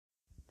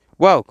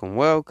Welcome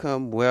to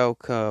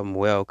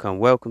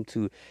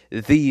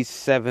the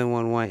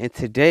 711. And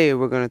today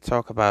we're going to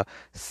talk about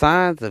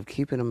signs of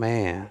keeping a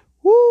man.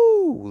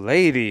 Woo!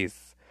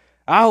 Ladies,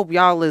 I hope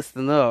y'all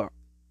listen up.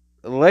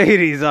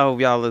 Ladies, I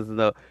hope y'all listen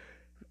up.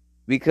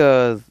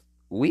 Because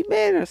we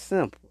men are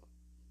simple.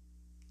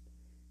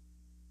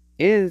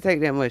 It doesn't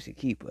take that much to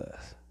keep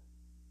us.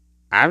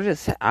 I'm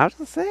just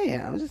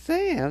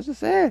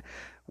saying.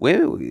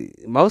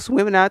 Most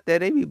women out there,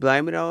 they be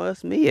blaming on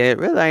us. Me, it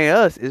really ain't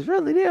us. It's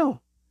really them.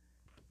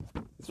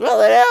 It's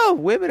really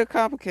them. Women are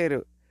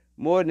complicated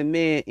more than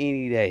men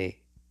any day.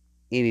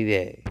 Any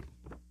day.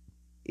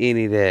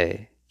 Any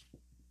day.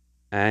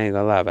 I ain't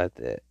gonna lie about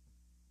that.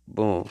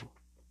 Boom.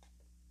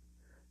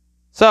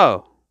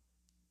 So,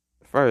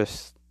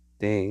 first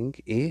thing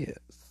is,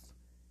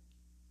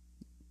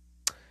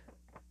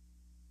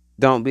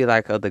 don't be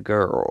like other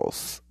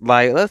girls.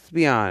 Like, let's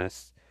be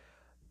honest.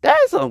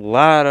 There's a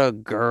lot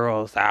of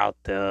girls out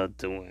there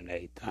doing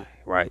their thing,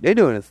 right? They're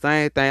doing the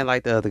same thing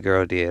like the other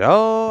girl did.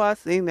 Oh, I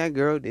seen that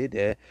girl did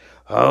that.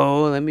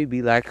 Oh, let me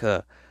be like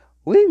her.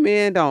 We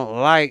men don't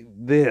like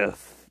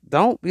this.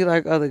 Don't be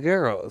like other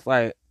girls.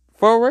 Like,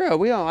 for real,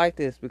 we don't like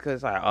this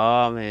because, like,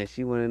 oh man,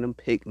 she one of them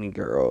pick me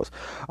girls.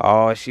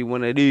 Oh, she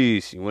one of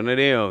these. She one of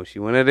them. She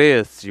one of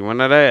this. She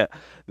one of that.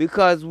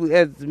 Because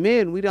as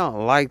men, we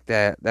don't like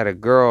that a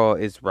girl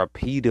is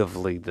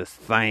repeatedly the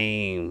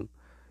same,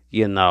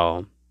 you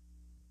know.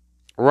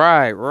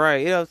 Right. You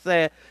know what I'm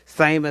saying?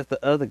 Same as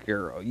the other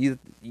girl. You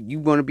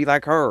want to be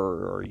like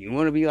her, or you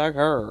want to be like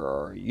her,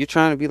 or you're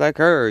trying to be like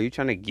her, or you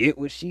trying to get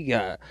what she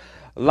got.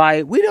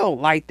 Like, we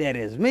don't like that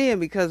as men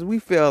because we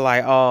feel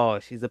like, oh,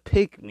 she's a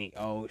pick me.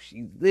 Oh,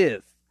 she's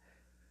this.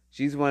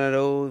 She's one of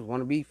those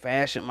want to be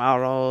fashion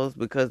models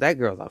because that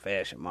girl's a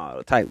fashion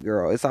model type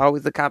girl. It's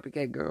always a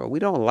copycat girl. We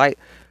don't like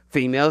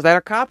females that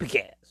are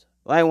copycats.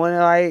 Like, when,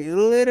 like,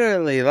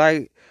 literally,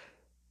 like,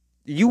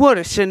 you want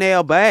a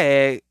Chanel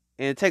bag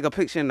and take a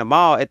picture in the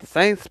mall at the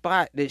same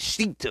spot that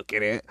she took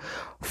it at.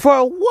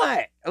 For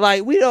what?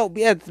 Like, we don't,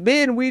 as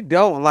men, we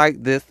don't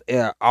like this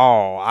at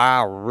all.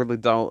 I really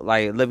don't.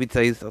 Like, let me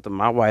tell you something.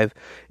 My wife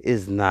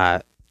is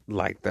not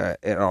like that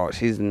at all.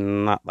 She's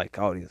not like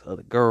all these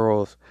other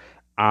girls.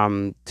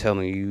 I'm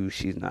telling you,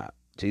 she's not.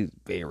 She's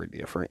very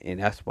different.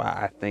 And that's why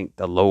I thank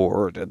the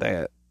Lord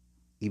that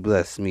He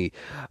blessed me.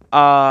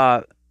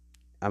 Uh,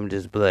 I'm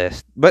just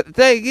blessed. But the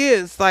thing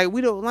is, like,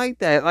 we don't like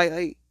that.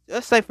 Like,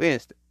 let's say, for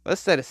instance,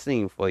 let's set a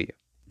scene for you.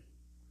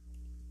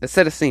 Let's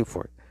set a scene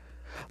for you.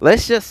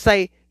 Let's just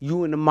say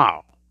you in the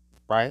mall,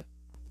 right?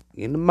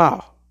 You in the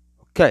mall.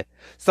 Okay.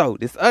 So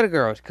this other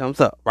girl, she comes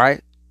up,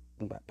 right?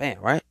 Bam,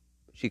 right?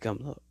 She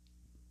comes up.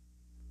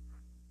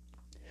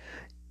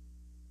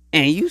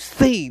 And you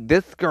see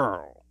this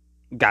girl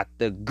got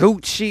the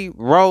Gucci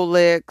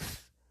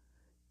Rolex,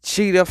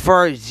 cheetah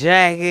fur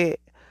jacket,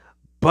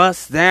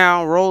 bust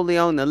down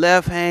rollie on the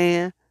left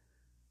hand,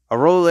 a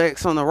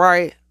Rolex on the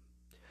right,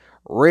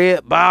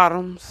 red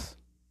bottoms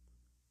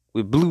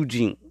with blue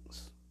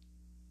jeans,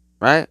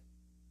 right?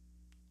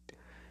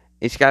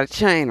 And she got a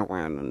chain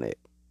around her neck,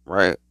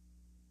 right?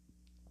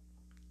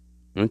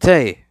 Let me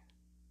tell you,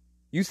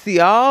 you see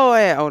all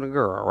that on the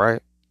girl,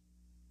 right?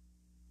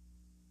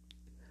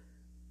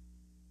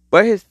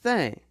 But here's the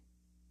thing.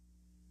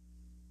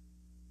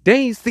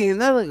 Then you see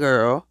another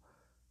girl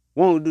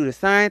want to do the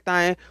same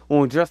thing,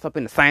 want to dress up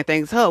in the same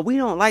thing as her. We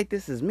don't like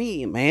this as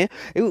me, man.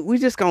 We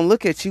just gonna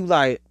look at you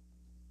like,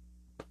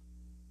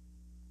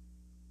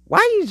 why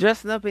are you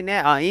dressing up in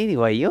that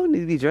anyway? You don't need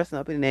to be dressing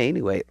up in that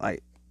anyway.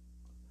 Like,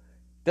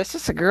 that's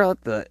just a girl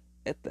at the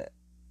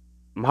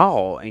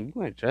mall, and you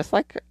want to dress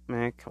like her?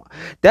 Man, come on.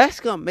 That's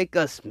gonna make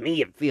us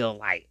men feel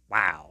like,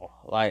 wow,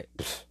 like,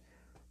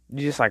 you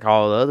just like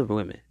all the other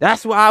women.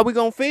 That's how we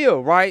gonna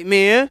feel, right,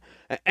 man?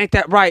 Ain't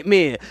that right,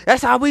 man?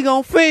 That's how we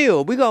gonna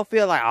feel. We gonna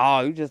feel like,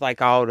 oh, you just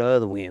like all the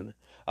other women.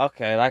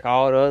 Okay, like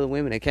all the other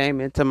women that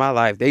came into my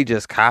life, they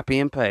just copy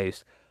and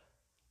paste.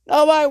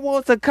 Nobody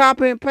wants a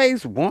copy and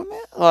paste woman.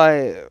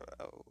 Like,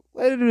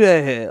 where to do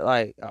that?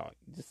 Like, oh,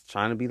 you just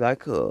trying to be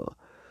like her.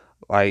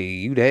 Like,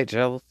 you that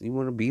jealous? You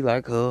want to be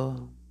like her?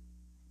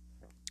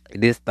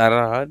 This,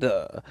 that,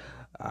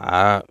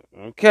 da.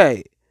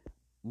 Okay.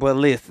 But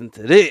listen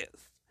to this.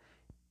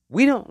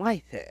 We don't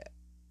like that.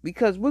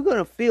 Because we're going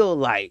to feel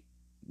like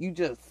you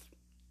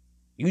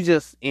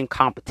just in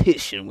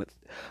competition with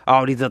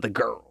all these other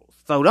girls.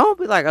 So don't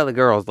be like other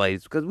girls,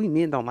 ladies, because we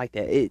men don't like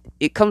that.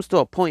 It comes to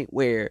a point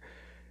where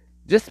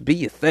just be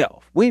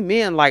yourself. We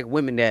men like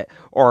women that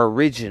are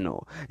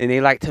original and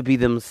they like to be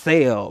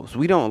themselves.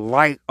 We don't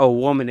like a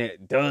woman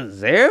that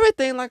does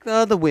everything like the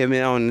other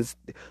women on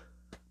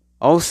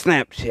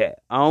Snapchat,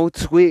 on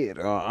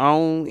Twitter,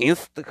 on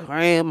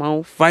Instagram,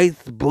 on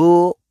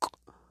Facebook.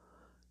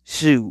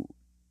 Shoot.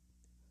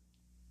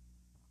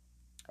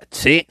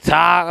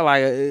 TikTok,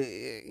 like,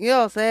 you know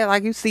what I'm saying?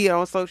 Like, you see it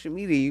on social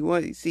media. You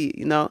want to see it,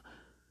 you know?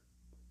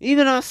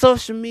 Even on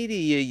social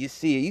media, you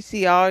see it. You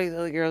see all these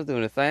other girls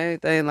doing the same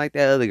thing like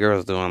that other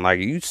girls doing. Like,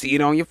 you see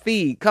it on your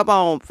feed. Come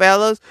on,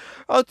 fellas.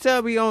 Don't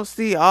tell me you don't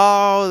see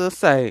all the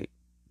same.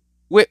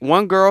 with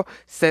one girl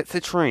sets a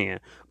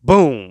trend.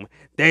 Boom,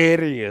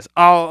 there it is.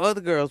 All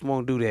other girls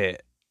won't do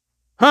that.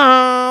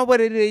 Huh?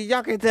 What it is?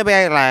 Y'all can't tell me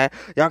I ain't lying.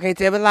 Y'all can't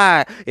tell me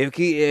lie. Y'all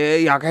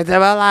can't tell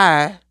me I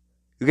lie.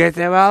 You can't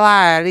tell me I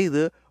lied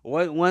either.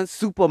 One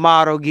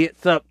supermodel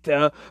gets up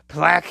to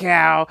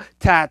Placow,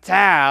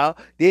 Tatow,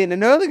 then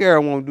another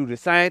girl won't do the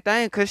same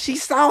thing because she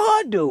saw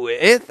her do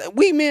it.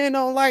 We men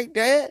don't like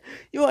that.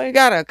 You ain't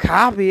gotta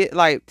copy it.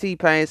 Like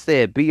T-Pain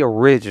said, be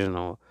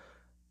original.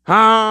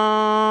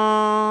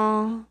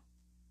 Huh?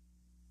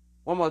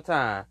 One more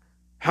time.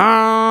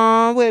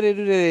 Huh? Where did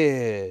it do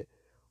that?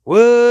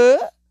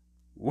 What?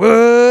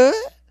 What?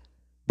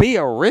 Be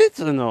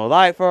original.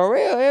 Like, for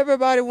real,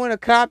 everybody want to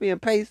copy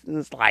and paste in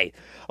this life.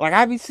 Like,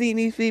 I be seeing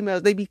these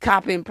females, they be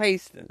copying and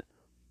pasting.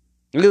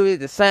 Literally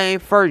the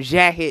same fur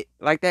jacket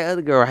like that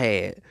other girl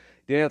had.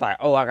 Then it's like,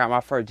 oh, I got my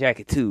fur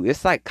jacket too.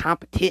 It's like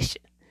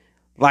competition.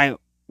 Like,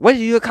 what are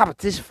you a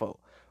competition for?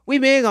 We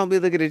men gonna be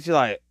looking at you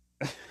like,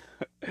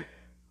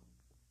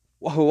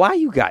 well, why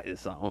you got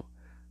this on?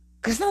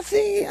 Cause I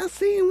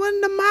seen one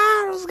of the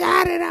models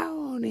got it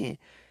on, and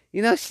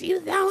she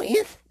was on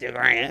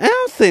Instagram. And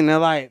I'm sitting there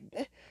like,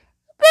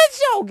 bitch,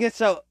 yo, get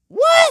your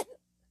what?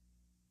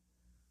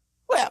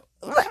 Well,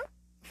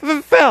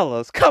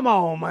 fellas, come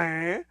on,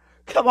 man.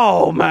 Come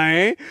on,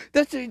 man.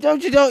 You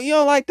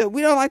don't like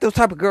we don't like those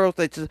type of girls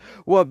that just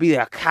want to be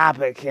a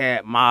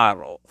copycat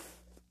model.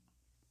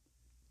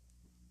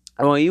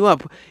 I mean, you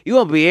want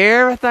to be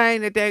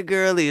everything that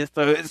girl is.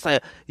 So it's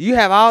like you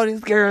have all these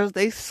girls,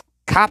 they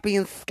copy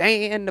and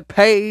scan the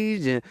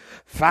page and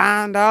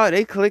find out.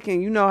 They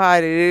clicking, you know how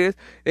it is.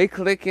 They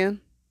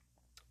clicking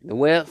the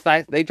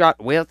websites. They drop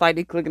the website.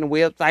 They clicking the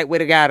website. Where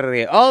they got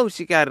it at? Oh,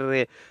 she got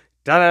it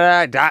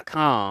at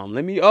 .com.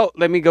 Let me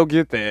go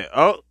get that.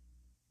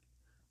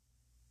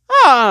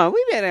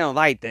 We men don't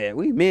like that.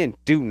 We men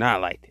do not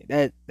like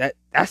that.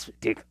 That's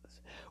ridiculous.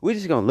 We're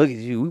just gonna look at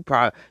you.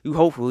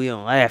 Hopefully we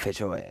don't laugh at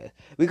your ass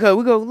because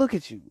we gonna look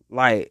at you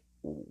like,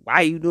 why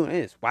are you doing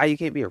this? Why you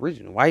can't be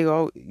original? Why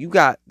you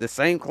got the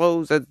same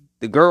clothes that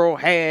the girl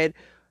had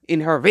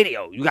in her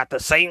video? You got the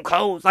same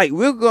clothes. Like,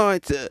 we're going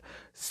to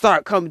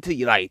start coming to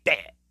you like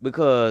that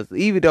because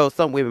even though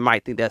some women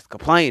might think that's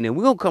complaining,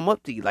 we're gonna come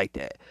up to you like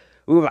that.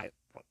 We're like,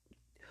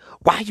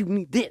 why you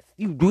need this?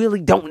 You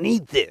really don't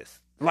need this.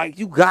 Like,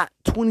 you got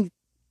 20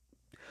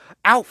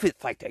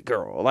 outfits like that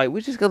girl. Like,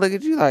 we're just gonna look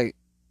at you like,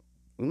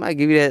 we might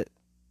give you that.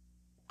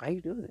 Why are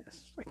you doing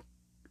this? Like,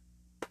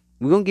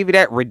 we're gonna give you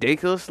that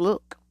ridiculous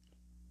look.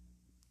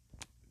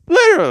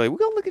 Literally, we're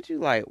gonna look at you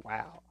like,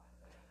 wow.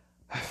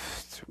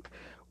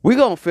 We're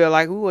gonna feel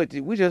like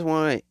we just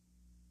want to.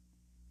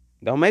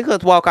 Don't make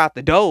us walk out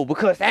the door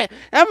because that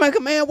make a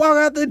man walk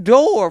out the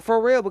door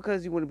for real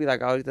because you want to be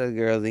like all these other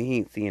girls and he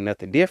ain't seeing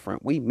nothing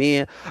different. We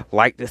men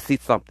like to see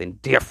something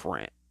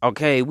different.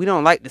 Okay, we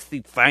don't like to see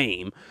the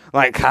same,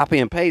 like copy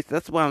and paste.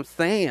 That's what I'm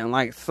saying.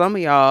 Like, some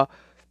of y'all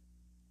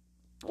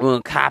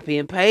want to copy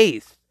and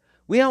paste.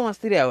 We don't want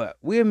to see that.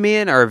 We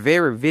men are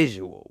very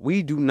visual.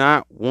 We do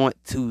not want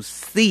to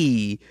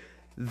see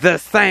the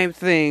same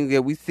thing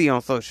that we see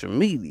on social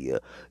media.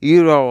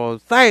 You know what I'm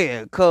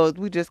saying? Because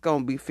we just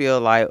going to feel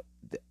like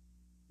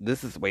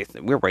this is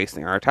we're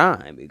wasting our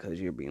time because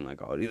you're being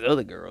like all these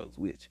other girls,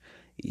 which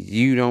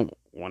you don't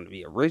want to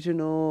be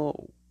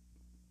original.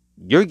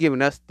 You're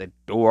giving us the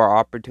door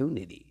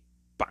opportunity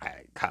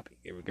by copying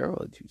every girl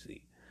that you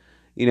see.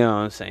 You know what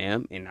I'm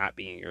saying? And not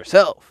being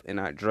yourself and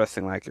not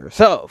dressing like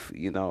yourself.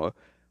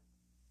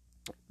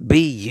 Be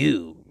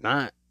you,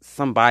 not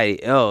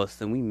somebody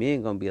else. And we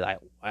men gonna be like,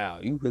 wow,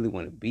 you really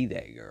want to be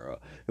that girl.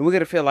 And we're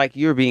gonna feel like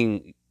you're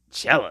being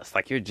jealous.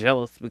 Like, you're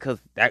jealous because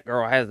that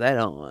girl has that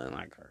on.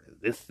 Like,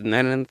 this and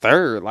that and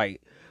third.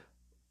 Like,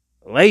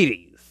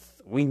 ladies,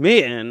 we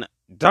men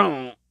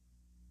don't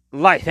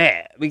like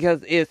that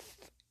because it's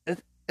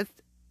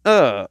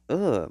no.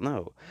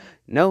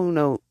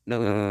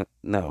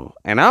 No.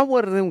 And I'm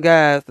one of them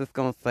guys that's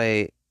gonna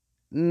say,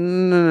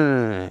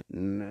 no.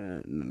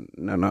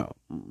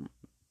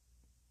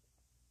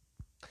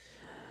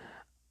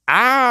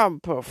 I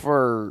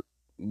prefer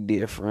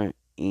different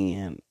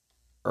and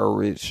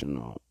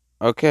original.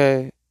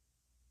 Okay?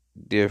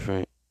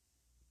 Different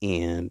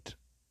and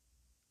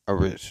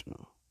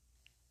original.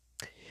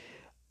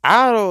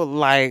 I don't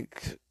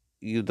like,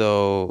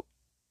 the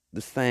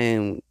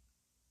same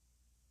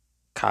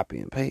copy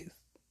and paste.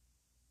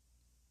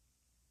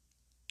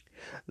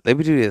 Let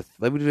me do this.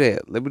 Let me do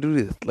that. Let me do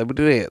this. Let me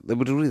do that. Let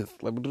me do this.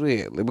 Let me do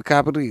that. Let me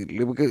copy this.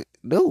 Let me go.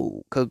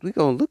 No, because we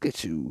gonna look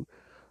at you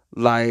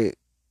like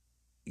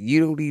you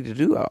don't need to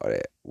do all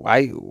that.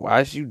 Why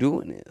is you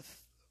doing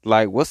this?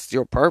 Like, what's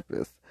your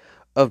purpose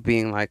of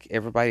being like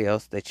everybody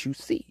else that you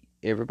see?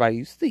 Everybody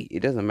you see. It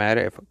doesn't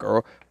matter if a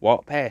girl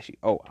walk past you.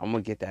 Oh, I'm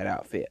gonna get that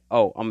outfit.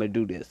 Oh, I'm gonna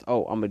do this.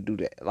 Oh, I'm gonna do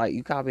that. Like,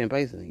 you copy and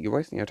pasting. You're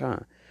wasting your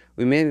time.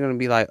 We men are gonna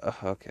be like, oh,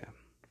 okay,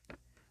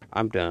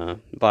 I'm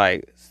done.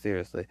 Like,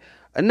 seriously.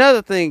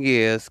 Another thing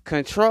is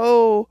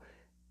control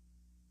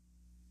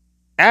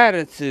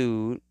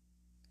attitude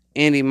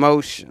and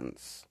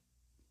emotions.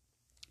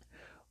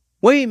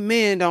 We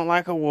men don't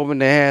like a woman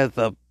that has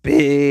a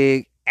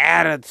big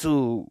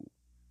attitude.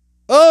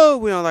 Oh,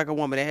 we don't like a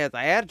woman that has an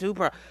attitude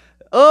problem.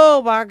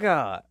 Oh my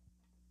God.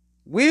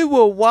 We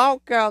will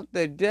walk out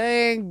the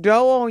dang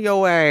door on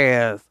your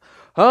ass.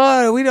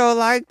 Oh, we don't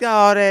like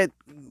all that.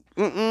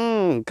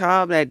 Calm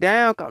that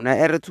down, calm that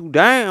attitude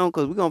down,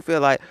 because we're going to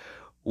feel like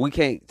we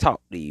can't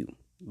talk to you.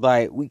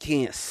 Like, we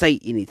can't say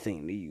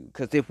anything to you.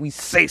 Because if we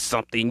say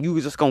something, you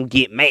just going to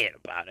get mad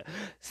about it.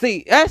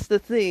 See, that's the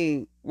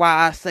thing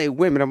why I say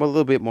women are a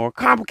little bit more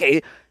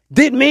complicated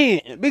than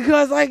men.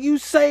 Because, like, you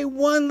say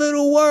one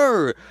little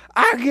word.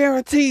 I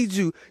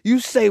guarantee you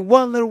say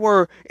one little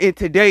word in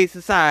today's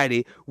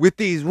society with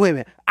these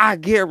women. I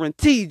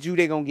guarantee you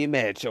they're going to get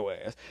mad at your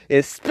ass.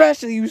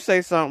 Especially you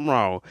say something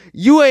wrong.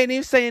 You ain't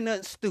even saying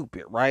nothing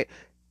stupid, right?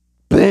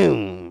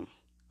 Boom.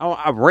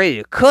 I'm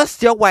ready to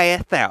cuss your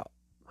ass out.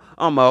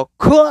 I'm gonna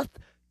cuss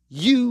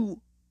you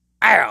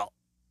out.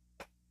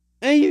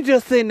 And you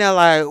just sitting there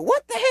like,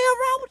 what the hell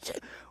wrong with you?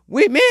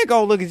 We men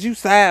gonna look at you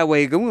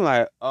sideways and we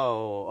like,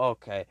 oh,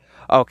 okay,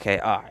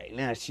 alright.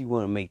 Now she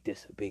wanna make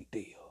this a big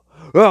deal.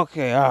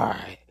 Okay,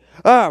 alright.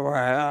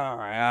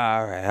 Alright.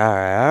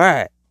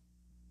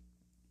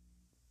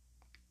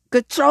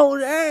 Control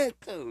the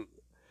attitude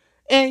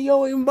and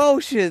your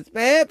emotions,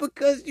 man,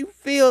 because you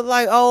feel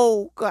like,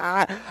 oh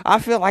God, I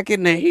feel like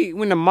in the heat,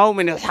 when the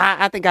moment is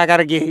hot, I think I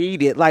gotta get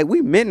heated. Like,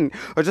 we men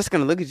are just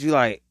gonna look at you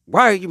like,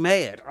 why are you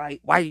mad? Like,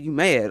 why are you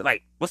mad?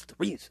 Like, what's the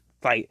reason?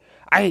 Like,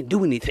 I didn't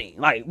do anything.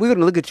 Like, we're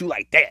gonna look at you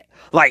like that.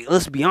 Like,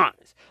 let's be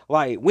honest.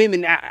 Like,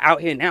 women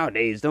out here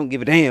nowadays don't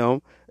give a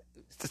damn.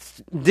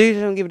 They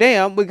don't give a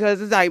damn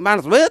because it's like, might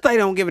as well they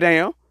don't give a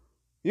damn.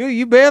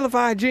 You barely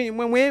find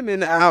genuine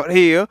women out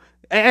here.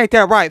 Ain't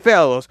that right,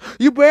 fellas?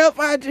 You barely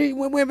find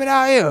genuine women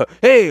out here.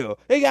 Hell,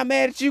 they got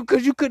mad at you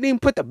because you couldn't even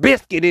put the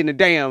biscuit in the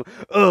damn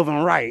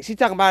oven right. She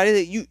talking about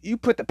it. You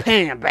put the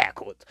pan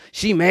backwards.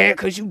 She mad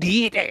because you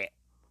did that.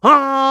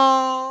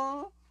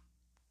 Huh?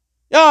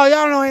 Y'all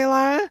know I ain't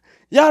lying.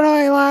 Y'all know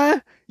I ain't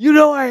lying. You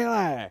know I ain't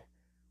lying.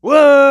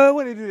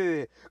 What did you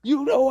do?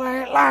 You know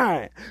I ain't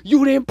lying.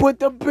 You didn't put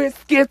the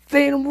biscuits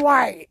in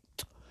right.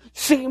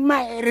 She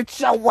mad at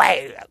your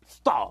ass.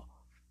 Stop.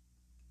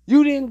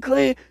 You didn't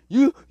clean.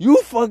 You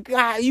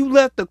forgot. You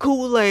left the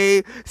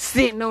Kool-Aid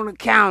sitting on the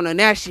counter.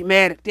 Now she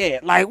mad at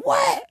that. Like,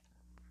 what?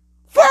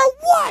 For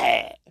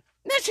what?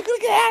 Now she gonna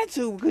get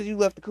attitude because you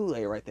left the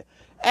Kool-Aid right there.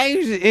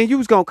 And you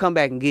was gonna come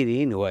back and get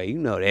it anyway. You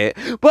know that.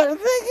 But the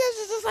thing is,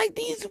 it's just like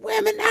these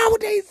women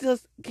nowadays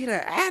just get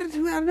an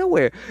attitude out of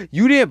nowhere.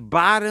 You didn't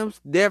buy them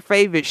their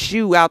favorite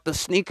shoe out the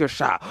sneaker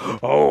shop.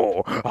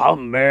 Oh,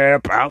 I'm mad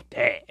about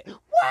that.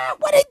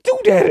 What they do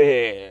that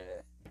in?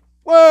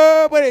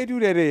 What they do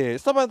that in?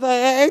 Somebody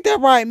say, ain't that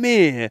right,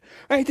 man?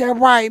 Ain't that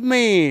right,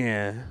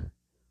 man?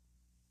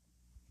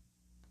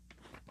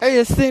 Hey,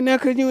 just sitting there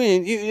because you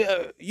didn't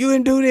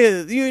do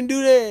this, you didn't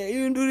do that,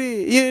 you didn't do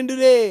this, you didn't do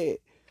that.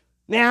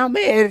 Now I'm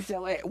mad at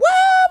your ass.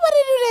 What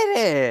did you do that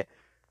at?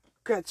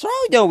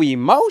 Control your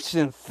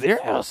emotions,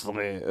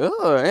 seriously.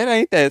 Ugh, it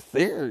ain't that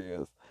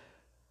serious.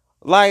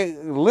 Like,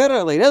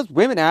 literally, there's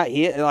women out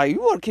here, like, you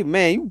want to keep,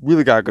 man, you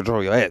really got to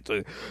control your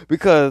attitude.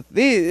 Because,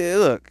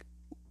 look,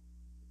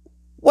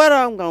 what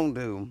I'm going to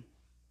do,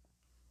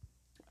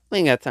 we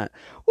ain't got time.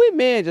 We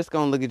men just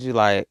going to look at you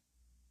like,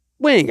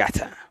 we ain't got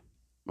time.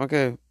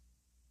 Okay?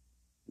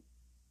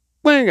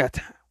 We ain't got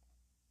time.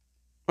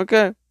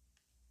 Okay?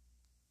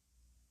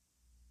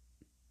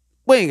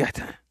 We ain't got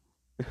time.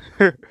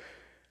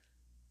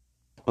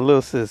 My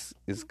little sis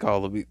is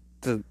calling me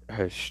to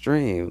her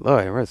stream.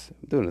 Lord, I'm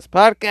doing this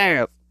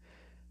podcast.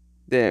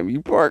 Damn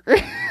you, Parker.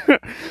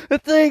 The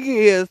thing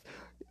is,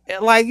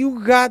 like,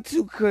 you got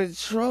to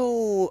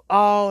control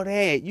all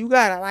that. You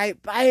gotta,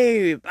 like,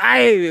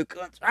 baby,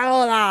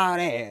 control all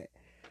that.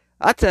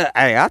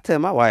 I'll tell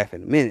my wife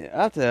in a minute.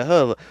 I'll tell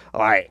her,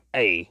 like,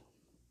 hey,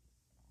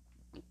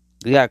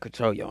 you gotta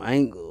control your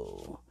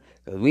angle.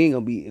 Cause we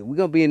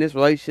gonna be in this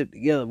relationship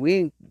together.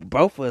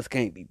 Both of us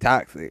can't be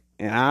toxic.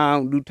 And I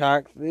don't do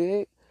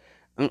toxic.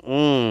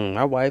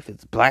 My wife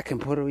is black and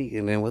Puerto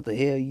Rican, and what the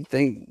hell you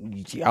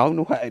think? Y'all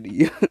know how it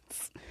is.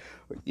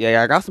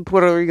 Yeah, I got some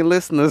Puerto Rican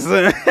listeners.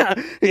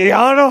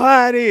 Y'all know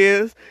how it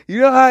is.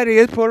 You know how it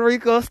is. Puerto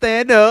Rico,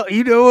 stand up.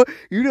 You know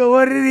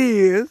what it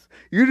is.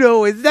 You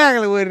know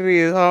exactly what it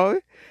is,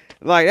 homie.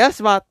 Like,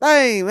 that's my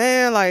thing,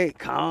 man.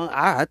 Like,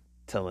 I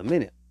tell her a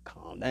minute,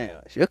 calm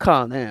down. She'll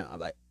calm down. I'm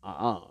like,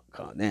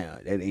 calm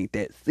down. That ain't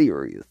that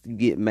serious. You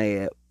get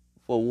mad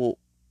for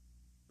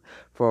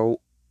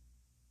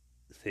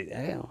sit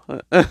down.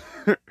 My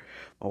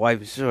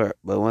wife is short,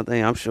 but one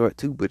thing, I'm short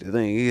too. But the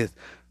thing is,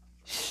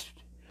 shh,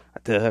 I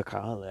tell her,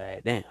 calm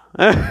her down.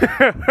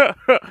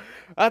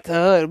 I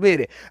tell her in a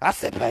minute. I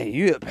said, babe,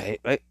 you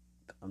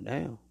calm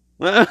down.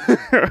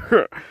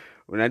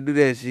 When I do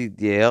that, she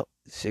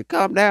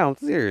calm down. I'm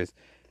serious.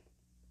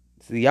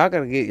 See, y'all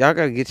gotta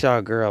get y'all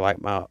a girl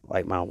like my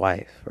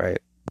wife, right?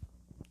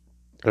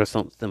 Or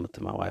something similar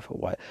to my wife,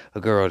 a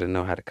girl that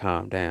know how to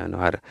calm down, know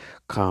how to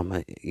calm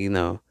her,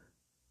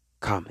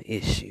 common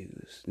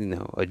issues,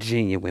 a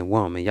genuine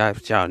woman.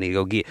 Y'all need to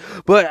go get.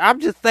 But I'm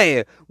just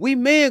saying, we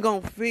men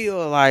gonna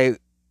feel like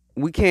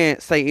we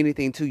can't say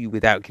anything to you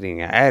without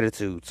getting an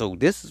attitude. So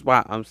this is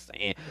why I'm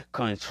saying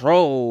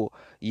control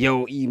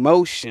your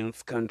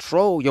emotions,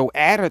 control your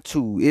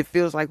attitude. It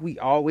feels like we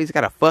always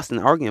gotta fuss and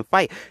argue and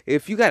fight.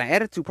 If you got an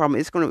attitude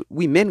problem,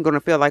 we men gonna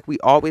feel like we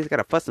always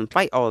gotta fuss and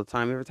fight all the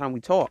time every time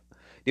we talk.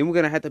 Then we're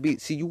gonna have to be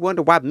see you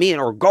wonder why men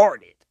are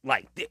guarded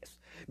like this.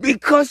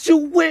 Because you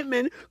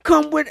women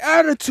come with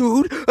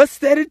attitude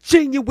instead of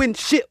genuine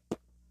shit.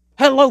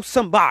 Hello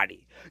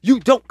somebody. You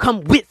don't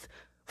come with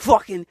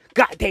fucking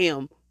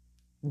goddamn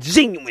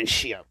genuine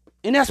shit.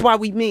 And that's why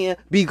we men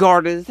be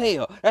guarded as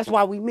hell. That's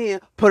why we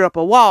men put up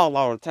a wall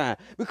all the time.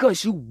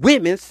 Because you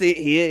women sit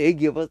here and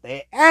give us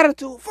that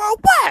attitude for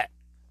what?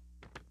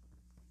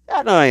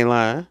 Y'all know I ain't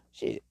lying.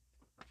 Shit.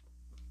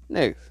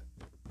 Next.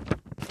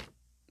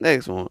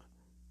 Next one.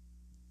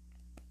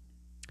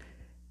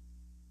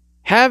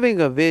 Having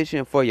a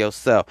vision for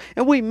yourself.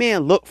 And we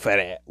men look for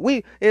that.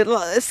 It's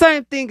the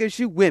same thing as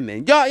you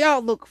women.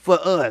 Y'all look for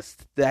us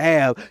to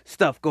have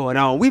stuff going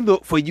on. We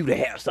look for you to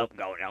have something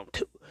going on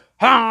too.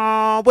 Wait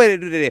a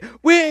minute.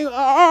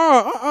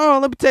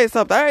 Let me tell you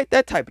something. I ain't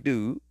that type of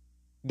dude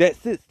that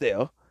sits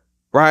there,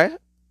 right?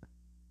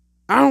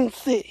 I don't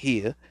sit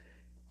here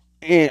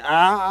and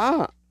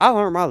I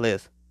learned my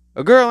lesson.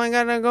 A girl ain't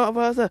got nothing going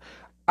for herself.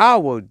 I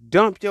will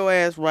dump your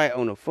ass right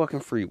on the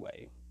fucking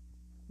freeway.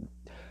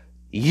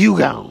 You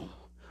gone.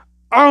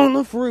 On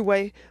the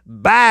freeway.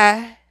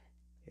 Bye.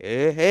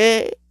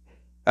 Hey.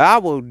 I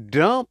will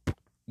dump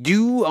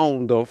you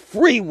on the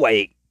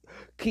freeway.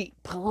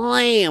 Keep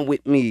playing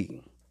with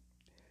me.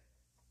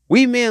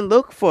 We men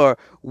look for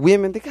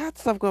women that got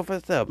stuff going for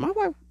herself. My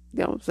wife, you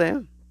know what I'm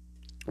saying?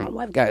 My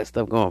wife got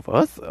stuff going for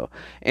herself.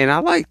 And I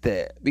like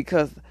that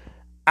because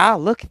I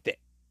look at that.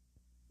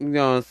 You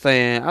know what I'm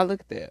saying? I look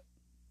at that.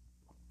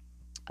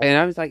 And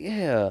I was like,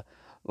 yeah.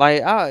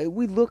 Like,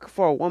 we look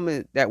for a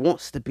woman that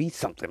wants to be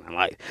something in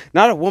life.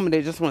 Not a woman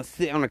that just wants to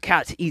sit on the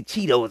couch and eat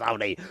Cheetos all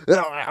day.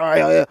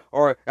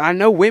 Or, I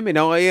know women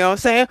don't, you know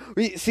what I'm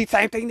saying? See,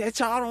 same thing that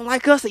y'all don't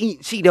like us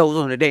eating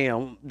Cheetos on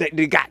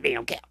the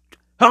goddamn couch.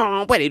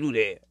 Why they do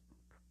that?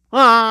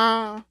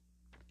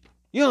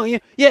 You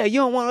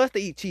don't want us to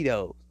eat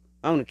Cheetos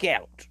on the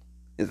couch.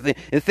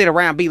 And sit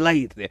around and be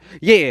lazy.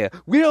 Yeah,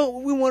 we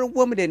want a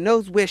woman that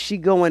knows where she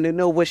going and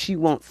know what she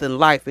wants in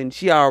life, and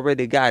she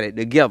already got it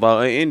together.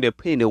 An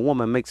independent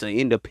woman makes an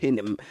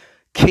independent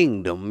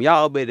kingdom.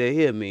 Y'all better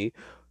hear me.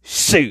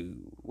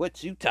 Shoot,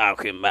 what you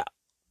talking about?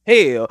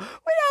 Hell,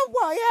 we don't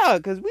want y'all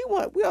because we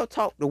don't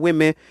talk to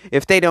women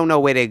if they don't know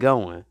where they're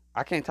going.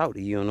 I can't talk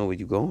to you. You don't know where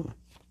you're going.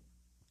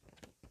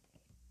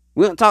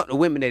 We don't talk to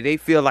women that they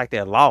feel like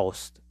they're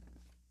lost.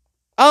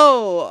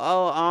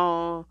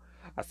 I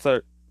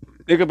searched.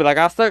 They could be like,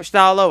 I searched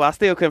all over. I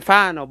still couldn't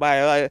find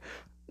nobody. Like,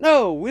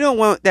 no, we don't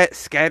want that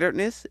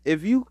scatteredness.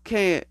 If you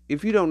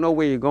don't know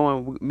where you're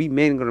going, we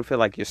men gonna feel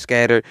like you're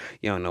scattered.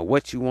 You don't know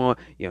what you want.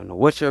 You don't know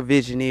what your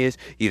vision is.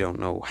 You don't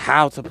know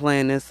how to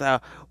plan this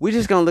out. We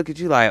just gonna look at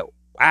you like,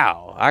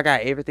 wow, I got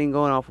everything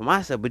going on for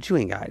myself, but you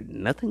ain't got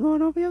nothing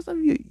going on for yourself.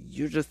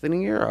 You're just sitting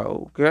here,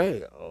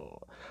 okay.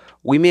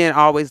 We men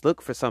always look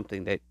for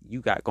something that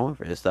you got going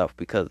for yourself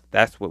because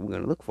that's what we're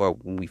going to look for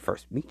when we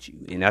first meet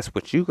you. And that's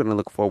what you're going to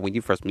look for when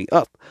you first meet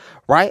us,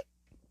 right?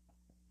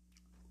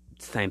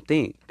 Same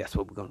thing. That's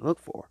what we're going to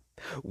look for.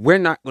 We're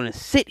not going to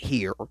sit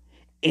here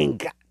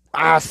and,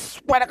 I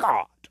swear to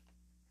God,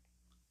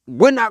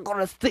 we're not going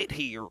to sit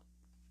here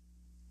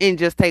and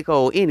just take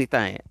on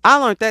anything. I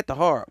learned that the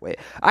hard way.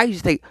 I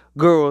used to take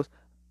girls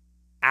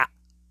out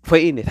for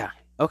anything.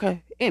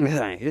 Okay?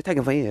 Anything. Just take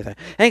it for anything.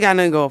 Ain't got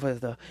nothing going for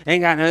stuff.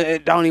 Ain't got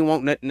nothing. Don't even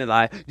want nothing in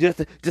life. Just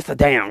a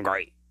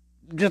downgrade.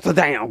 Just a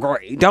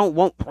downgrade. Don't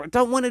want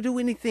to do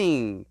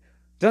anything.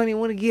 Don't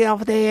even want to get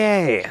off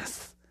their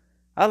ass.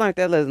 I learned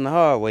that lesson the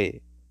hard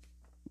way.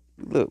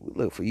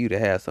 Look for you to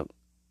have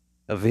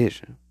a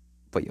vision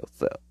for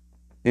yourself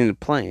and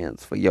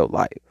plans for your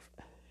life.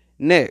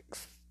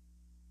 Next,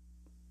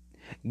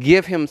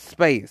 give him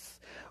space.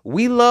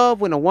 We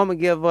love when a woman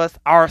give us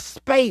our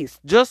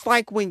space, just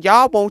like when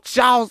y'all want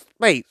y'all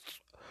space.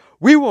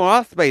 We want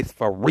our space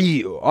for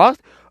real.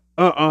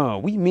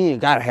 We men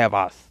gotta have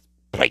our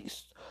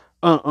space.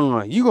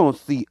 You gonna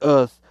see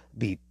us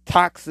be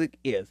toxic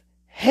as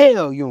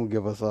hell. You don't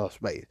give us our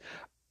space.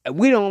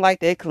 We don't like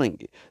that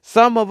clingy.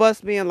 Some of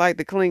us men like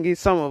the clingy.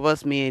 Some of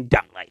us men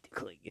don't like the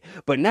clingy.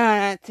 But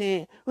 9 out of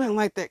 10, we don't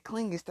like that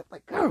clingy stuff.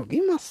 Like, girl,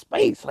 give me my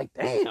space. Like,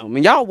 damn.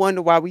 And y'all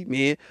wonder why we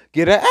men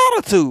get an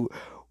attitude.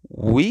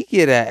 We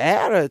get an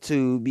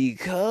attitude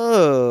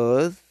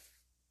because,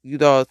 you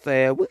know what I'm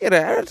saying? We get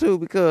an attitude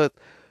because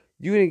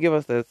you didn't give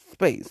us that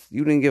space.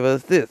 You didn't give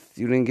us this.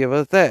 You didn't give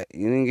us that.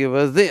 You didn't give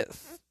us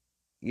this.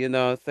 You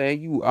know what I'm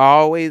saying? You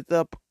always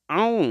up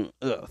on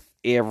us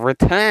every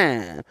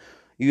time.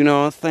 You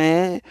know what I'm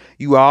saying?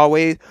 You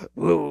always,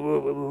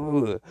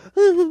 and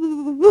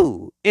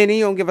then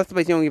you don't give us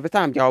space, you don't give us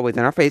time. You're always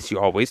in our face.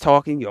 You're always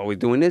talking. You're always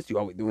doing this. You're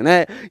always doing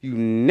that. You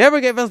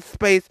never give us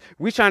space.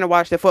 We trying to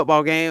watch the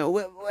football game.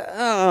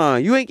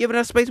 You ain't giving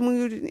us space when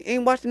you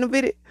ain't watching the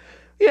video.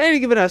 You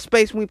ain't giving us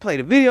space when we play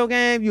the video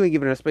game. You ain't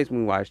giving us space when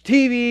we watch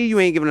TV. You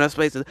ain't giving us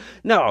space.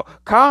 No,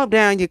 calm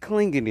down your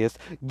clinginess.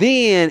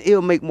 Then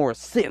it'll make more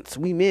sense.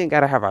 We men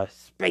gotta have our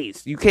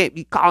space. You can't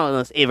be calling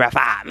us every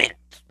 5 minutes.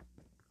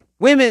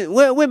 Women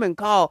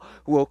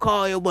will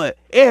call you what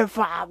every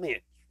 5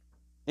 minutes.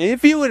 And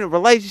if you in a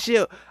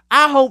relationship,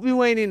 I hope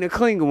you ain't in the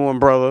clingy one,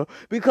 brother.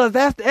 Because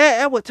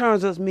that what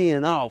turns us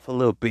men off a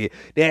little bit.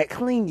 That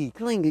clingy.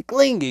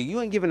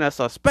 You ain't giving us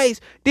our space.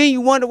 Then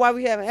you wonder why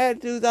we having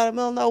attitudes out of the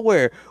middle of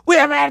nowhere. We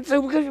have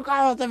attitude because you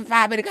call us every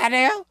 5 minutes,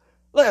 goddamn.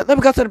 Look, let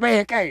me go to the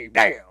bed cave.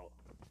 Damn.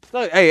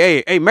 So,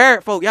 hey,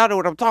 married folk, y'all know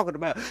what I'm talking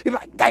about. You're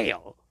like, damn.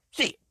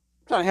 Shit.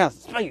 I'm trying to have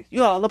some space.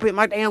 You all up in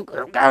my damn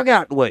girl. Girl, get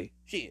out the way.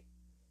 Shit.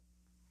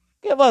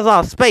 Give us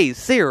our space,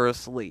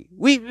 seriously.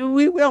 We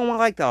don't want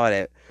like all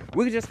that.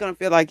 We're just gonna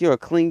feel like you're a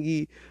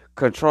clingy,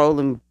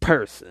 controlling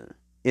person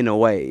in a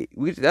way.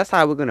 That's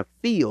how we're gonna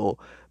feel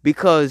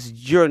because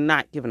you're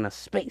not giving us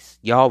space.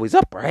 You're always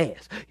up our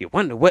ass. You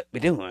wonder what we're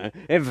doing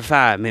every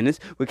 5 minutes.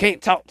 We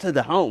can't talk to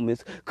the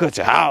homies because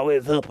you're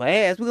always up our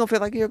ass. We're gonna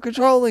feel like you're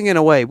controlling in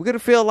a way. We're gonna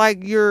feel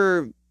like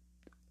you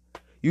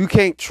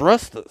can't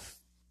trust us.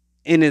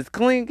 And is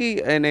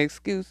clingy an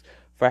excuse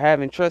for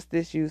having trust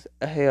issues?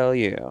 Hell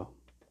yeah.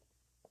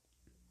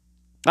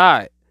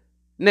 Alright,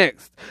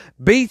 next.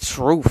 Be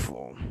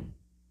truthful.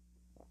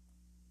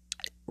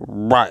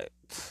 Right.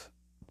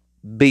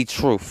 Be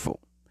truthful.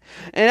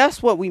 And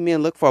that's what we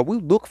men look for. We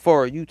look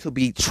for you to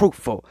be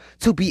truthful,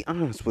 to be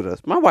honest with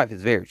us. My wife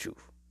is very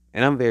truthful.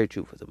 And I'm very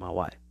truthful to my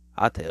wife.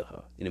 I'll tell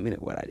her in a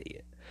minute what I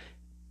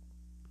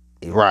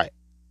did. Right.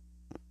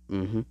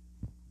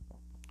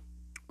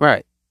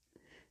 Right.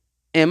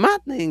 And my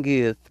thing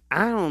is,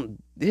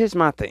 here's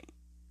my thing.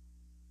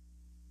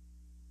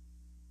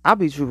 I'll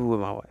be truthful with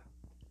my wife.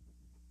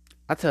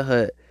 I tell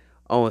her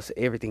almost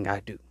everything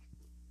I do.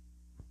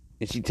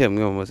 And she tell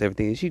me almost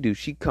everything she do.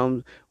 She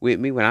comes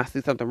with me when I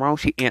see something wrong.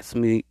 She answers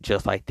me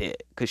just like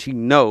that. Because she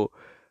know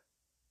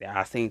that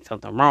I seen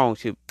something wrong.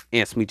 She'll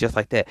answer me just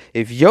like that.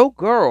 If your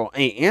girl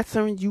ain't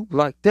answering you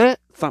like that,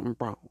 something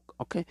wrong.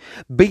 Okay?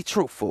 Be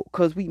truthful.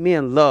 Because we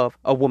men love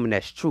a woman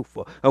that's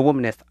truthful. A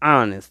woman that's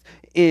honest.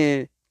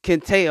 And can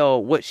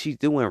tell what she's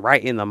doing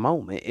right in the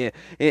moment.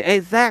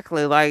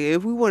 Exactly. Like,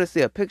 if we want to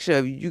see a picture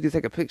of you, you can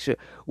take a picture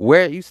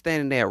where you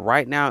standing there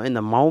right now in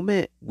the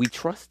moment. We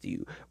trust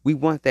you. We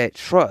want that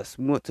trust.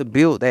 We want to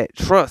build that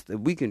trust.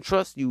 If we can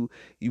trust you,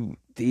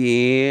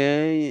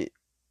 then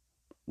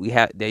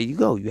there you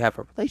go. You have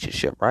a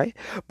relationship, right?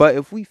 But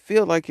if we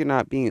feel like you're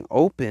not being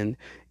open,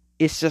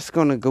 it's just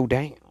going to go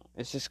down.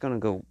 It's just going to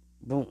go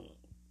boom.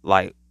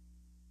 Like,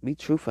 be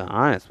truthful and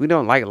honest. We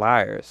don't like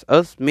liars.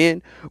 Us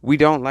men, we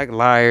don't like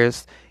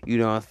liars. You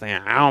know what I'm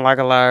saying? I don't like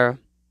a liar.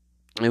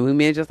 And we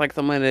men just like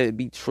someone to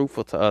be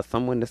truthful to us.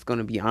 Someone that's going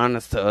to be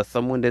honest to us.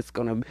 Someone that's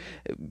going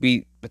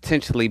to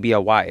potentially be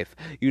a wife.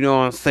 You know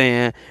what I'm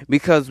saying?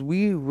 Because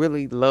we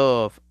really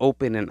love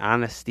open and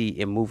honesty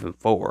and moving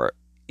forward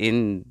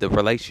in the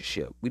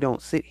relationship. We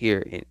don't sit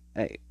here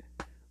and,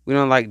 we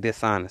don't like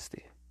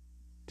dishonesty.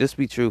 Just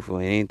be truthful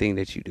in anything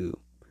that you do.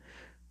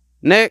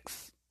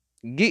 Next.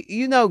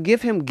 Give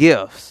him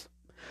gifts.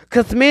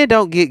 Because the men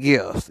don't get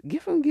gifts.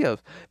 Give him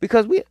gifts.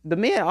 Because the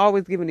men are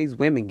always giving these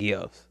women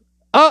gifts.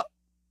 Oh!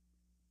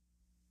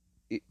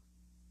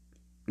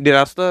 Did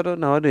I stutter?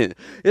 No, I didn't.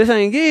 The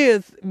thing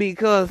is,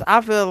 because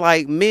I feel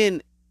like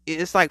men,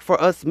 it's like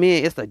for us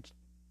men, it's a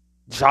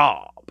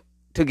job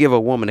to give a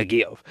woman a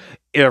gift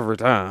every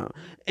time.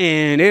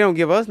 And they don't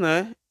give us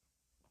nothing.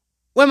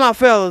 Where my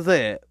fellas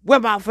at?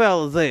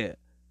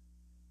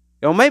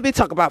 Don't make me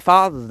talk about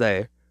Father's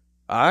Day.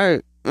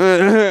 Alright.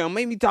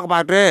 Maybe talk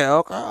about that.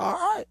 Okay, all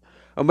right.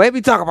 Or maybe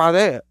talk about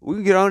that. We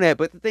can get on that.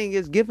 But the thing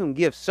is, give him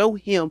gifts. Show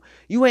him.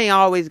 You ain't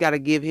always got to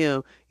give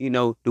him,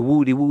 the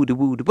woody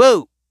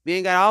boo. You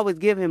ain't got to always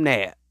give him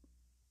that.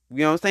 You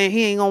know what I'm saying?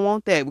 He ain't going to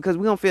want that because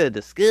we going to feel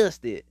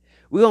disgusted.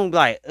 We going to be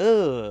like,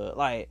 ugh.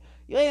 Like,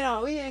 we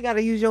ain't got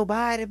to use your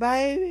body,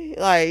 baby.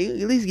 Like,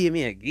 at least give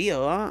me a gift.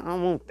 I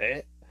don't want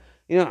that.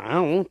 I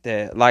don't want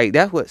that. Like,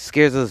 that's what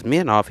scares us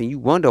men off. And you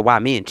wonder why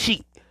men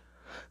cheat.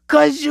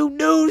 Because you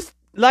do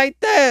like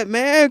that,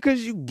 man,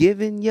 because you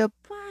giving your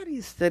body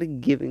instead of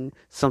giving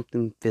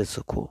something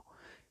physical.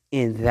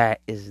 And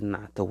that is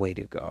not the way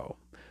to go.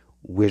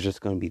 We're just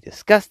going to be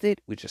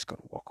disgusted. We're just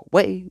going to walk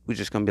away. We're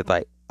just going to be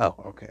like, oh,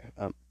 okay,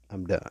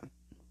 I'm done.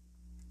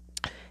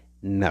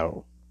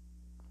 No.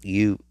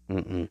 Give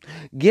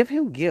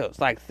him gifts.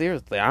 Like,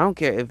 seriously, I don't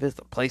care if it's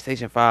a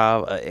PlayStation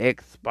 5, an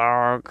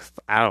Xbox.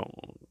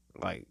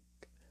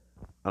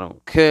 I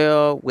don't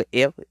care,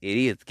 whatever it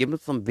is. Give him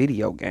some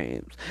video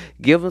games.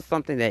 Give him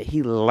something that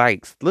he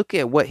likes. Look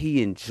at what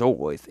he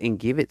enjoys and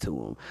give it to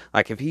him.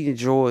 Like, if he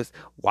enjoys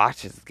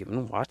watches, give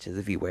him watches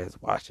if he wears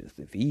watches.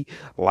 If he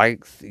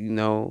likes, if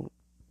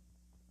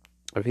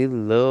he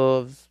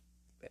loves,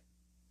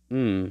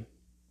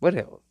 what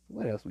else?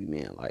 What else we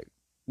men like?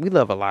 We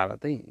love a lot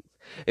of things.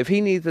 If he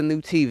needs a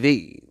new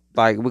TV,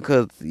 like,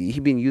 because he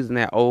been using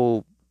that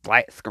old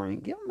flat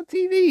screen, give him a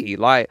TV.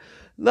 Like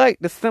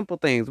the simple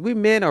things. We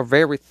men are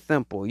very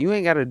simple. You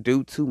ain't got to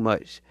do too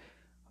much.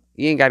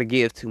 You ain't got to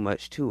give too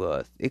much to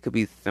us. It could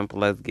be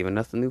simple as giving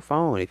us a new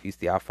phone if you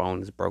see our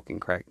phone is broken,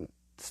 cracked,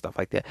 stuff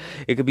like that.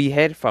 It could be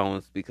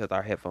headphones because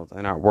our headphones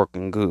are not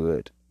working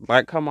good.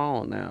 Like, come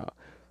on now.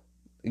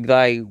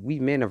 Like, we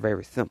men are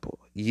very simple.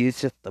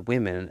 It's just the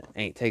women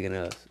ain't taking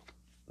us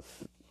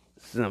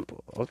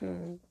simple. Okay.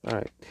 All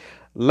right.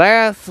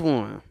 Last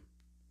one.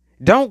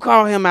 Don't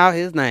call him out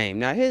his name.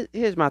 Now,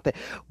 here's my thing.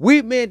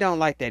 We men don't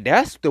like that.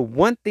 That's the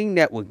one thing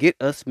that will get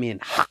us men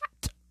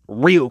hot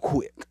real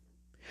quick.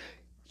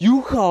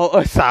 You call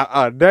us out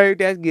a name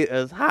that get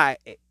us hot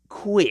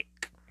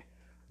quick.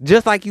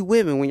 Just like you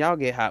women, when y'all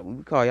get hot, when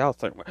we call y'all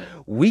certain way,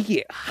 we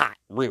get hot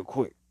real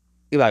quick.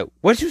 You're like,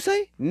 what you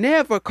say?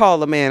 Never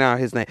call a man out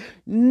his name.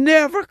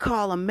 Never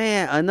call a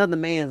man another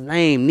man's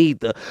name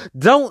neither.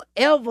 Don't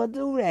ever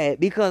do that,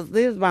 because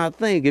this is my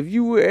thing. If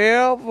you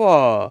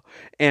ever,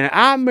 and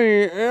I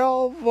mean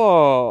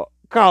ever,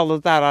 call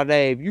us out our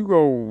name, you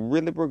gonna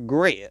really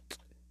regret.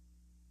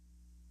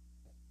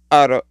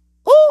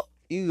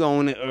 You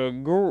gonna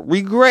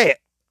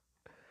regret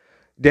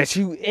that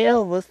you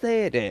ever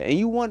said that. And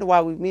you wonder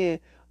why we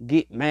men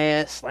get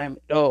mad, slam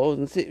doors,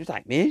 and sit. It's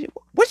like, man,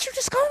 what you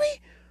just call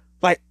me?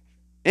 Like,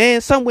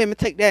 and some women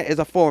take that as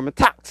a form of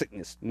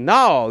toxicness.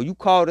 No, you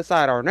called us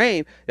out our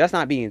name. That's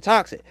not being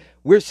toxic.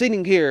 We're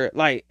sitting here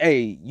like,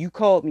 hey, you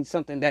called me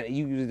something that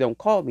you usually don't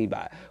call me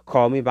by.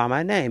 Call me by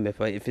my name.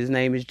 If his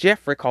name is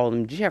Jeffrey, call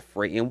him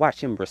Jeffrey and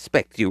watch him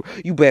respect you.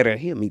 You better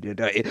hear me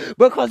today,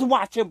 because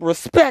watch him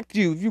respect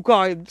you if you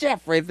call him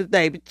Jeffrey. If his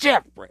name is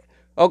Jeffrey,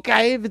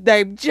 okay? If his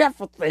name is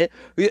Jefferson,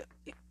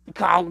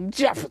 call him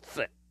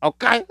Jefferson,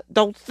 okay?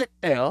 Don't sit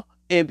there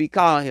and be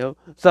calling him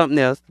something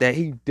else that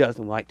he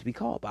doesn't like to be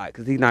called by,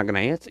 because he's not going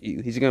to answer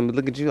you. He's going to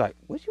look at you like,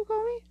 what you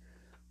call me?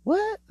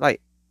 What?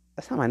 Like,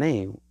 that's not my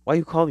name. Why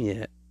you call me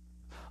that?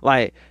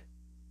 Like,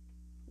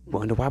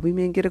 wonder why we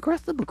men get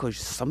aggressive, because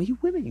some of you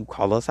women, you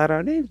call us out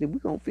our names, and we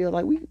going to feel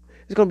like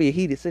it's going to be a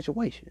heated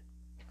situation.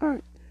 All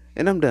right.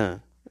 And I'm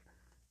done.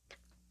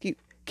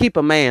 Keep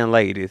a man,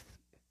 ladies.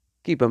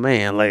 Keep a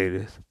man,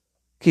 ladies.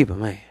 Keep a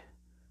man.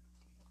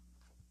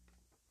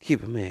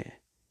 Keep a man.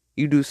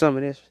 You do some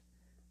of this,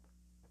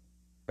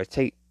 or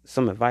take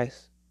some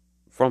advice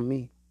from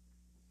me,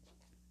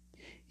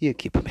 you'll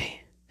keep a man.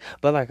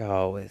 But like I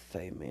always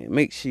say, man,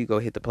 make sure you go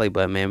hit the play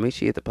button, man. Make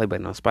sure you hit the play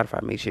button on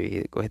Spotify. Make sure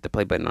you go hit the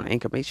play button on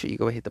Anchor. Make sure you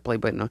go hit the play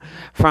button on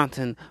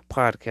Fountain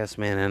Podcast,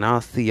 man. And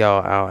I'll see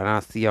y'all out, and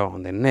I'll see y'all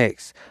on the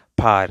next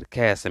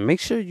podcast. And make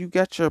sure you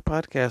got your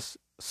podcast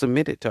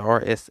submitted to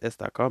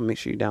rss.com. Make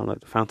sure you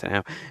download the Fountain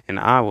app, and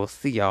I will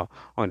see y'all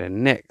on the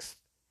next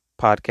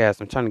podcast.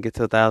 I'm trying to get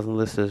to 1,000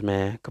 listeners,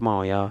 man. Come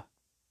on, y'all.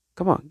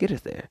 Come on, get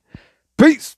us there. Peace.